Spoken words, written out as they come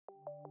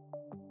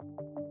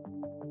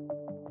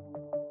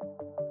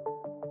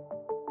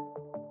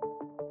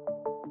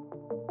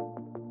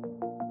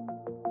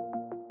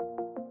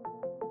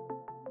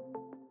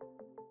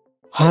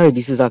Hi,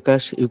 this is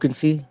Akash. You can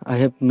see I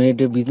have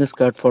made a business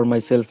card for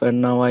myself and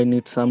now I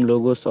need some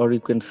logos or you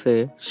can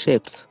say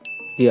shapes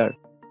here.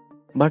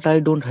 But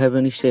I don't have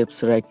any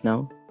shapes right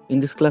now. In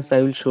this class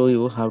I will show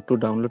you how to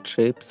download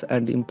shapes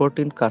and import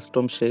in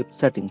custom shape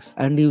settings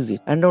and use it.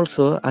 And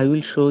also I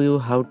will show you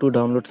how to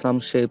download some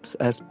shapes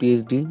as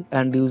PSD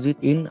and use it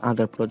in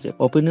other project.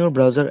 Open your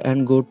browser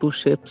and go to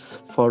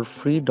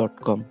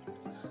shapesforfree.com.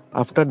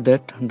 After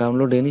that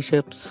download any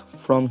shapes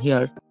from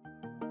here.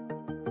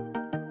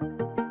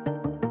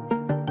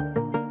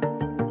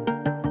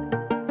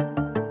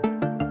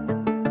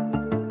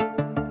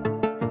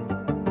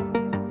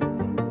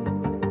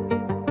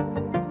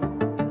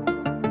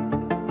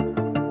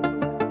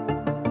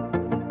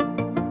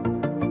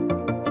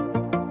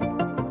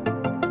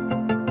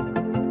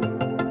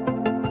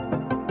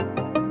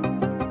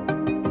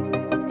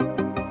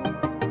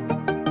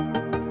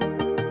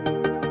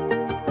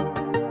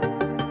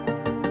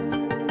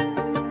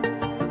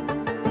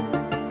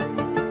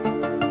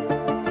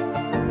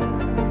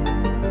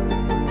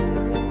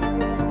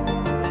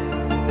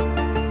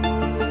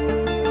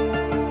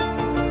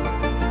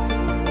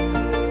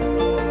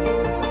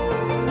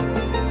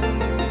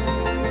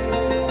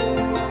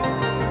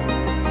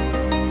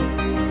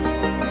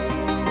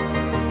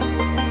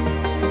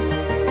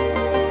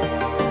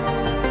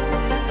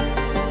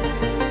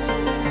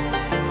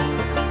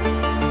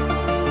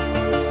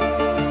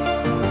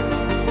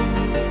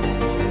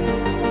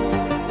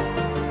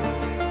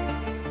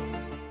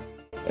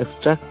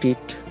 Extract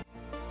it.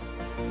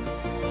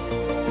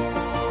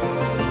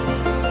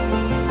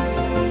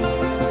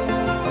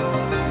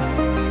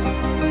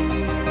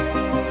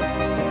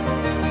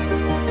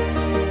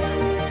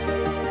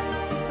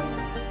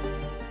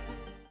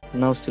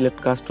 Now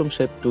select custom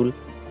shape tool.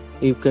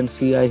 You can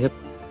see I have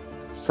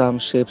some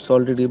shapes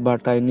already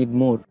but I need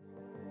more.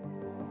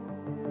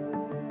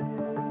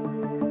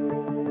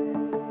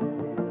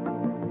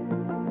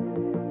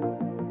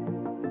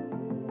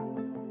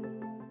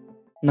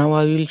 Now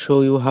I will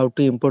show you how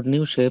to import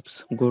new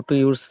shapes. Go to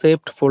your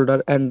saved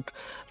folder and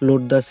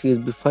load the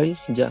CSV file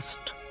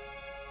just.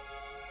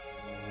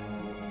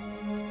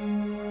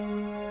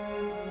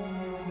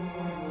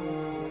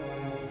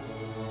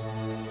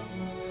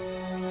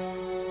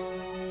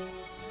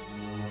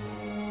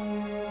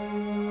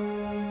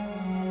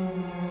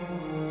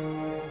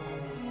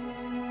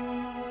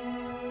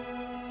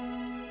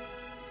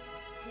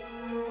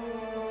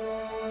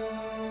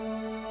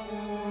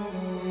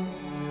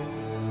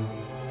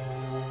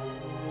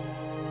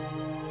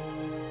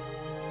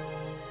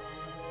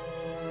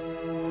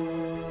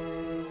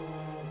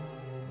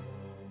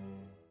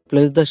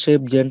 Place the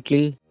shape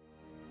gently.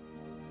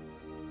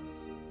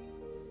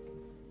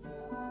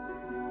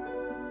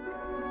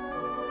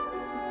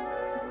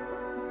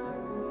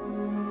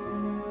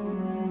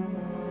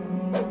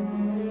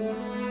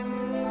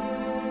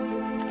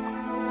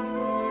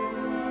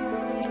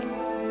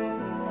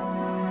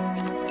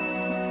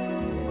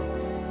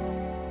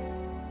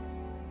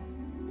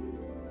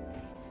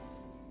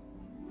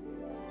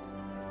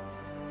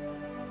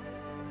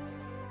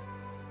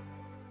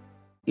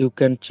 You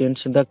can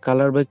change the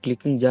color by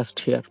clicking just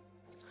here.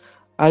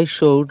 I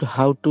showed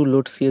how to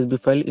load CSV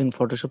file in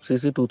Photoshop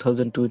CC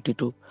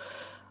 2022.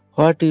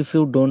 What if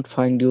you don't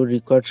find your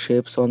required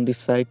shapes on this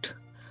site?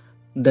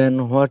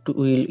 Then what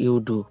will you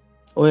do?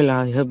 Well,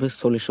 I have a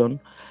solution.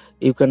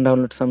 You can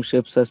download some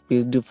shapes as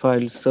PSD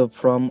files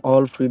from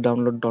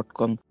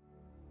allfreedownload.com.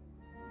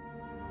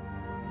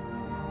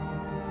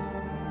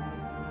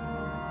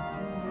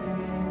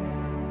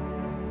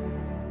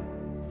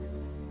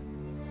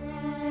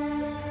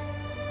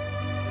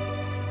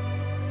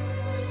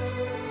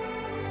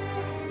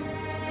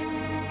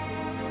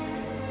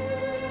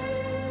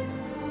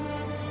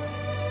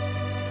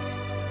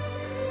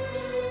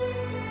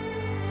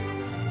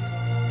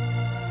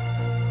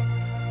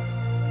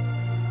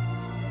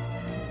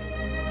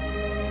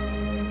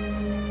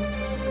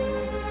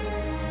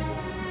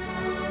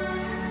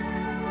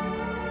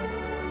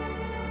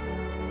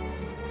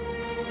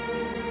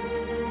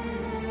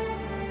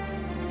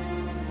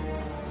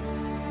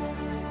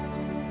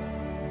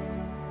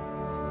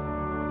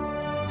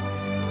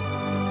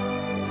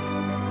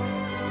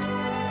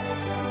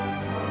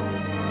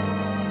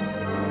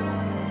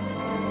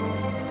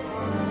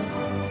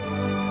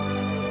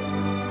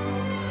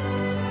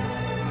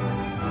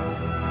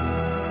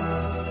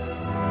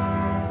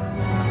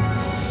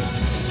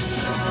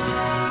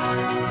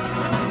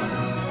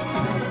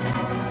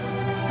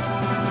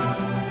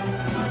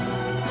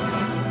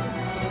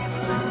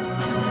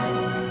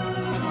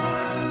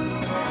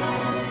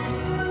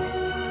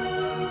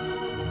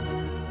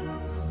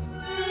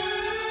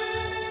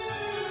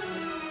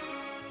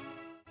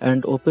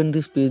 And open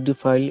this PSD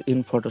file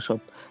in Photoshop.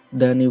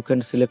 Then you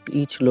can select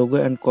each logo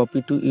and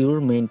copy to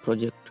your main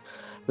project.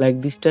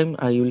 Like this time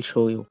I will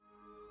show you.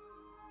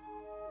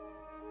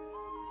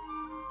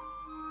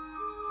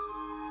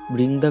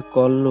 Bring the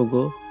call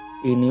logo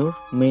in your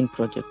main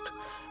project.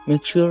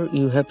 Make sure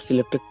you have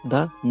selected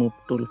the Move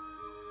tool. .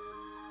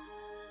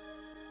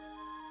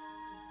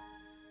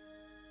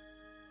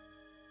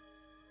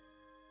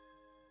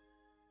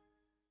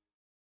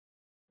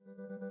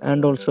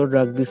 and also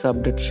drag this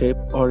update shape,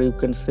 or you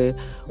can say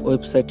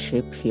website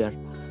shape here.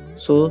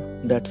 So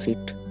that's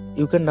it.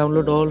 You can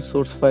download all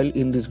source file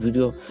in this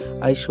video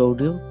I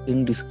showed you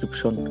in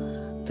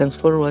description. Thanks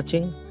for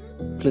watching.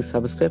 Please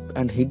subscribe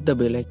and hit the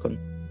bell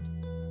icon.